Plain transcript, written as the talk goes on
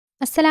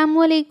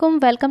अस्सलामुअलैकुम,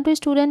 welcome to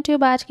student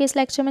tube. आज के इस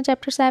लेक्चर में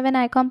chapter 7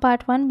 Icom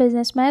part 1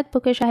 business math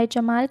book है शाहिद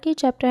जमाल की।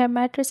 चैप्टर है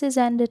मैट्रिसेस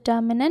एंड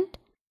डिटर्मिनेंट।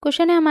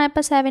 क्वेश्चन है हमारे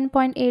पास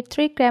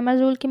 7.83। क्रैमर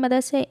रूल की मदद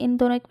से इन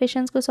दोनों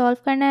इक्वेशंस को सॉल्व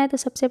करना है। तो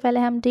सबसे पहले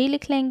हम डी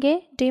लिख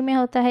लेंगे। डी में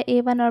होता है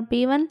a1 और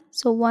b1,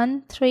 so 1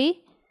 3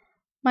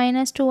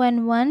 -2 and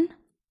 1।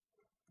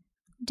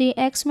 D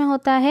x में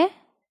होता है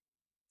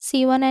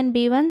c1 and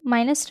b1,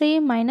 -3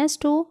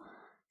 -2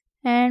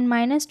 and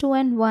 -2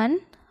 and 1।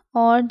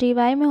 और dy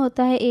में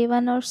होता है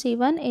a1 और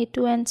c1,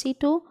 a2 and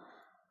c2,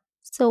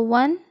 so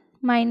 1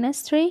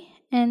 -3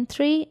 and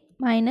 3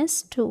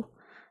 -2।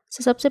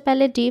 सो सबसे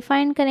पहले d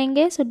फाइंड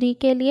करेंगे। सो d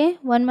के लिए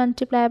 1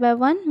 मल्टीप्लाई बाय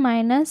 1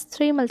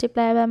 -3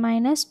 मल्टीप्लाई बाय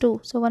 -2,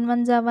 सो 1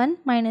 1 ज़ा 1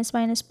 माइनस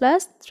माइनस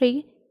प्लस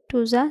 3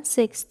 2 ज़ा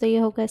 6, तो ये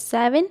होगा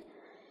 7।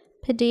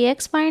 फिर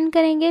dx फाइंड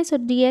करेंगे। सो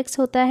dx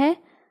होता है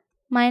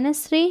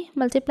 -3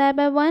 मल्टीप्लाई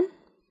बाय 1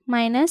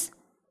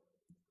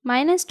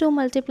 -2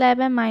 मल्टीप्लाई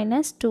बाय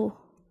 -2,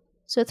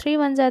 सो 3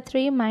 1 ज़ा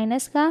 3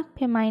 माइनस का,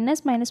 फिर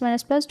माइनस माइनस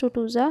माइनस प्लस 2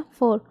 2 ज़ा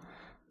 4,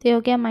 तो ये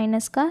हो गया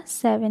माइनस का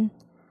 7।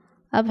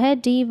 अब है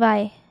dy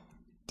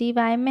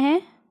में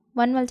है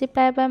 1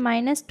 मल्टीप्लाई बाय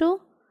 -2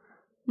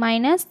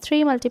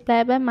 -3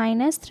 मल्टीप्लाई बाय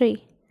 -3,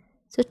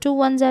 सो 2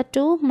 1 ज़ा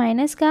 2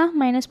 माइनस का,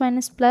 माइनस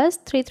माइनस प्लस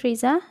 3 3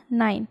 ज़ा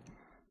 9,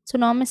 सो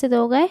 9 में से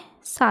 2 गए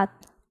 7।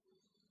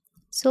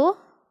 सो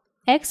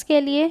x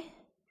के लिए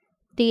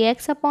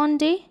dx अपॉन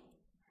डी,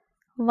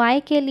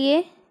 y के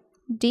लिए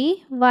dy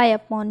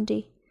अपॉन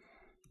डी।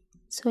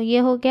 सो ये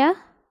हो गया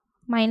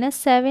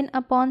 -7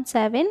 अपॉन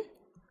 7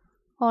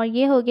 और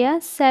ये हो गया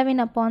 7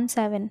 अपॉन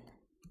 7।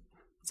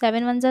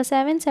 7 1 ज़ा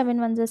 7, 7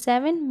 1 ज़ा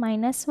 7,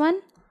 -1,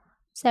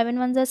 7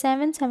 1 ज़ा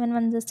 7, 7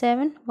 1 ज़ा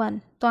 7 1,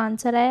 तो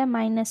आंसर आया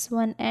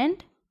 -1 एंड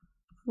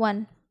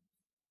 1।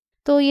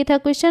 तो ये था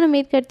क्वेश्चन।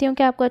 उम्मीद करती हूँ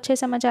कि आपको अच्छे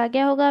समझ आ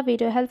गया होगा।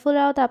 वीडियो हेल्पफुल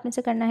रहा हो तो आपने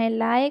से करना है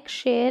लाइक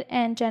शेयर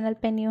एंड चैनल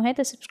पे न्यू है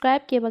तो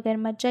सब्सक्राइब किए बगैर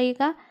मत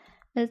जाइएगा।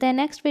 मिलते हैं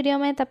नेक्स्ट वीडियो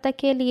में, तब तक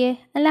के लिए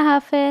अल्लाह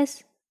हाफ़िज़।